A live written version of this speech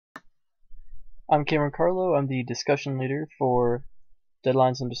I'm Cameron Carlo. I'm the discussion leader for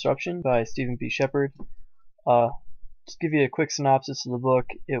Deadlines and Disruption by Stephen B. Shepard. Just give you a quick synopsis of the book.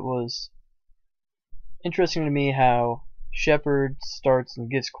 It was interesting to me how Shepard starts and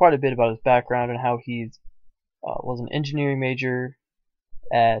gives quite a bit about his background and how he was an engineering major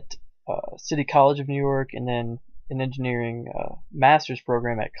at City College of New York and then an engineering master's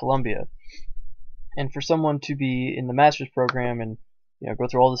program at Columbia. And for someone to be in the master's program and go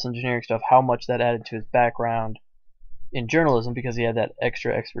through all this engineering stuff, how much that added to his background in journalism because he had that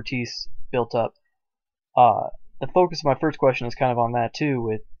extra expertise built up. The focus of my first question is kind of on that too,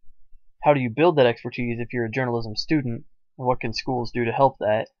 with how do you build that expertise if you're a journalism student, and what can schools do to help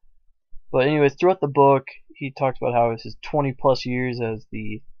that? But anyways, throughout the book, he talks about how it was his 20 plus years as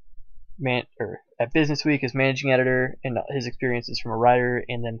at BusinessWeek as managing editor, and his experiences from a writer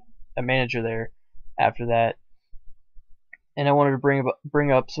and then a manager there after that. And I wanted to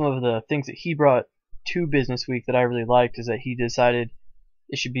bring up some of the things that he brought to BusinessWeek that I really liked. Is that he decided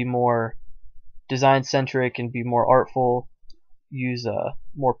it should be more design centric and be more artful, use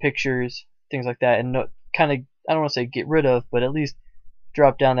more pictures, things like that, and kind of, I don't want to say get rid of, but at least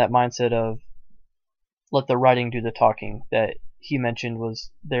drop down that mindset of let the writing do the talking that he mentioned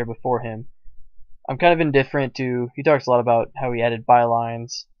was there before him. I'm kind of indifferent to, he talks a lot about how he added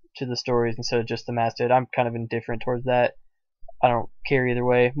bylines to the stories instead of just the masthead. I'm kind of indifferent towards that. I don't care either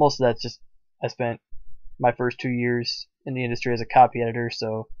way. Most of that's just, I spent my first 2 years in the industry as a copy editor,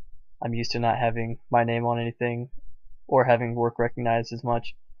 so I'm used to not having my name on anything or having work recognized as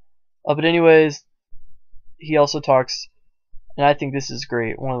much. But anyways, he also talks, and I think this is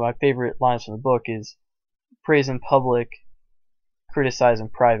great, one of my favorite lines from the book is praise in public, criticize in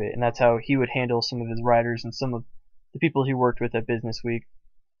private, and that's how he would handle some of his writers and some of the people he worked with at BusinessWeek.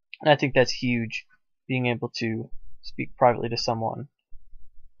 And I think that's huge, being able to speak privately to someone,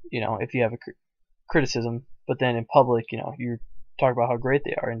 if you have a criticism, but then in public, you talk about how great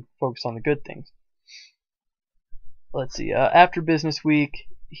they are and focus on the good things. Let's see, after BusinessWeek,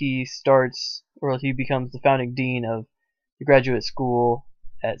 he becomes the founding dean of the graduate school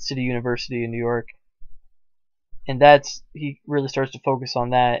at City University in New York. And he really starts to focus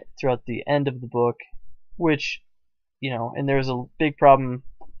on that throughout the end of the book, which, and there's a big problem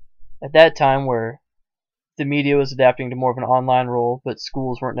at that time where the media was adapting to more of an online role, but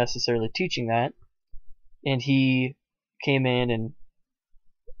schools weren't necessarily teaching that. And he came in and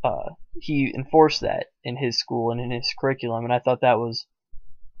he enforced that in his school and in his curriculum, and I thought that was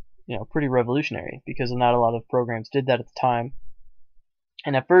pretty revolutionary because not a lot of programs did that at the time.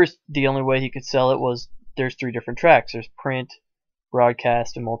 And at first, the only way he could sell it was there's 3 different tracks. There's print,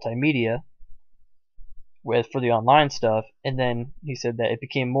 broadcast, and multimedia for the online stuff. And then he said that it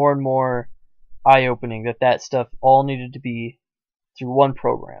became more and more eye-opening that stuff all needed to be through one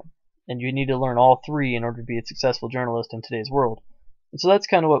program, and you need to learn all 3 in order to be a successful journalist in today's world. And so that's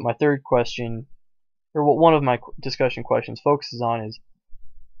kind of what my third question, or what one of my discussion questions focuses on, is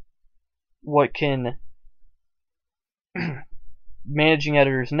what can managing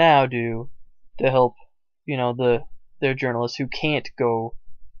editors now do to help their journalists who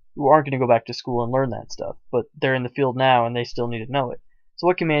aren't going to go back to school and learn that stuff, but they're in the field now and they still need to know it. So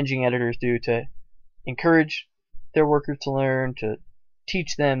what can managing editors do to encourage their workers to learn, to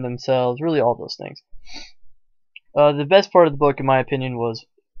teach them themselves, really all those things. The best part of the book, in my opinion, was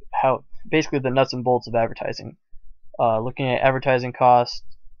how basically the nuts and bolts of advertising. Looking at advertising costs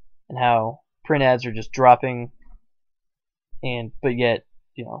and how print ads are just dropping, but yet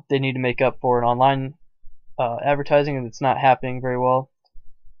they need to make up for an online advertising, and it's not happening very well.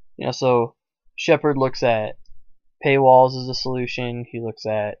 So Shepard looks at paywalls as a solution. He looks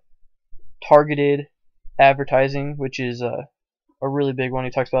at targeted advertising, which is a really big one. He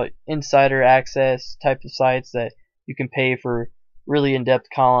talks about insider access type of sites that you can pay for really in-depth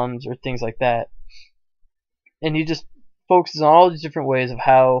columns or things like that. And he just focuses on all these different ways of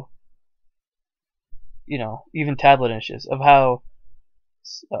how, even tablet initiatives, of how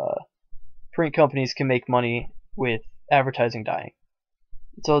print companies can make money with advertising dying.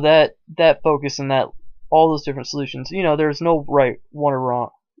 So that focus and all those different solutions, there's no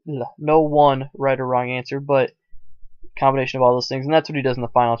one right or wrong answer, but combination of all those things. And that's what he does in the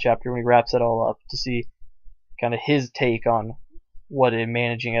final chapter when he wraps it all up, to see kind of his take on what a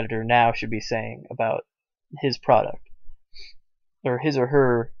managing editor now should be saying about his product, or his or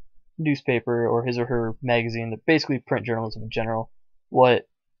her newspaper, or his or her magazine, basically print journalism in general, what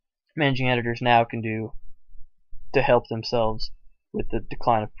managing editors now can do to help themselves with the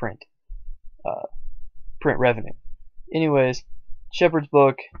decline of print revenue. Anyways, Shepard's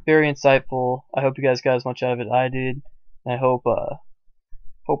book, very insightful. I hope you guys got as much out of it as I did, and I hope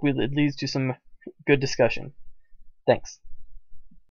it leads to some good discussion. Thanks.